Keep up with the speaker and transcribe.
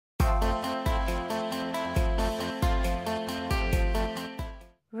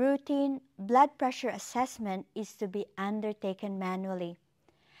routine blood pressure assessment is to be undertaken manually.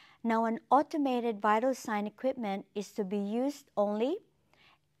 Now, an automated vital sign equipment is to be used only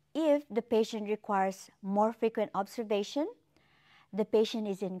if the patient requires more frequent observation, the patient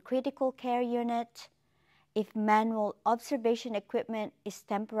is in critical care unit, if manual observation equipment is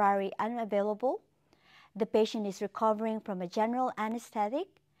temporarily unavailable, the patient is recovering from a general anesthetic,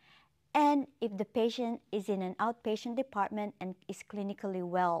 and if the patient is in an outpatient department and is clinically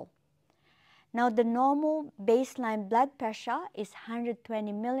well. Now, the normal baseline blood pressure is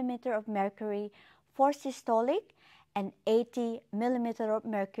 120 millimeter of mercury for systolic and 80 millimeter of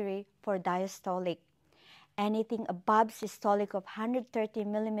mercury for diastolic. Anything above systolic of 130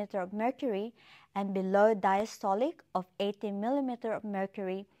 millimeter of mercury and below diastolic of 80 millimeter of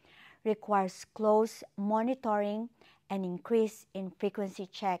mercury requires close monitoring and increase in frequency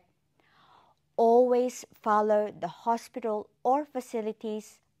check. Always follow the hospital or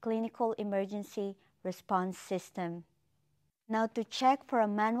facility's clinical emergency response system. Now, to check for a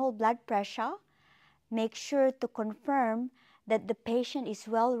manual blood pressure, make sure to confirm that the patient is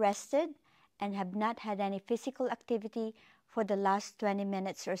well rested and have not had any physical activity for the last 20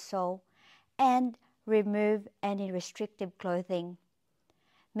 minutes or so, and remove any restrictive clothing.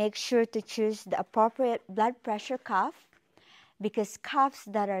 Make sure to choose the appropriate blood pressure cuff, because cuffs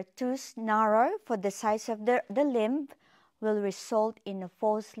that are too narrow for the size of the limb will result in a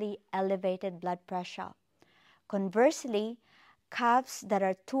falsely elevated blood pressure. Conversely, cuffs that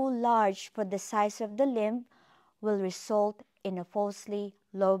are too large for the size of the limb will result in a falsely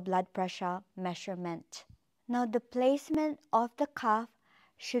low blood pressure measurement. Now, the placement of the cuff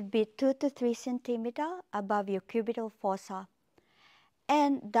should be 2 to 3 centimeters above your cubital fossa,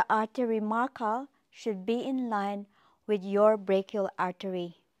 and the artery marker should be in line with your brachial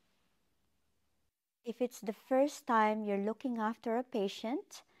artery. If it's the first time you're looking after a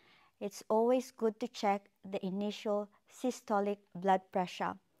patient, it's always good to check the initial systolic blood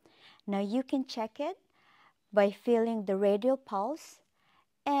pressure. Now, you can check it by feeling the radial pulse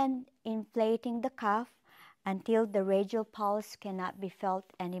and inflating the cuff until the radial pulse cannot be felt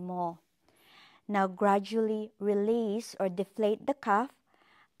anymore. Now, gradually release or deflate the cuff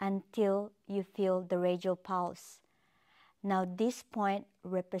until you feel the radial pulse. Now, this point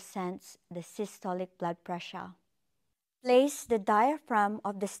represents the systolic blood pressure. Place the diaphragm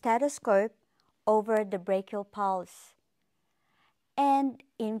of the stethoscope over the brachial pulse and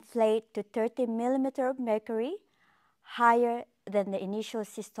inflate to 30 millimeter of mercury, higher than the initial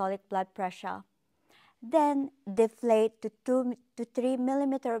systolic blood pressure. Then deflate to 2 to 3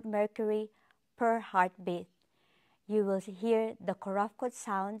 millimeter of mercury per heartbeat. You will hear the Korofkot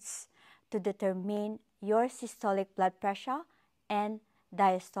sounds to determine your systolic blood pressure and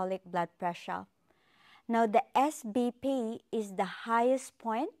diastolic blood pressure. Now, the SBP is the highest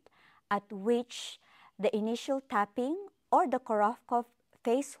point at which the initial tapping or the Korofkot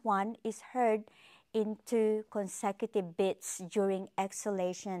phase 1 is heard in 2 consecutive beats during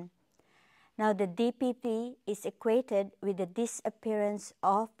exhalation. Now, the DPP is equated with the disappearance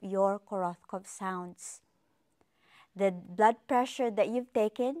of your Korofkot sounds. The blood pressure that you've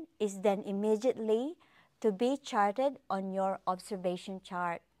taken is then immediately to be charted on your observation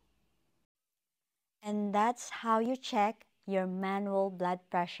chart. And that's how you check your manual blood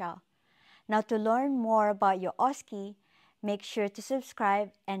pressure. Now, to learn more about your OSCE, make sure to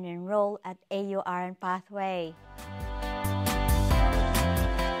subscribe and enroll at AURN Pathway.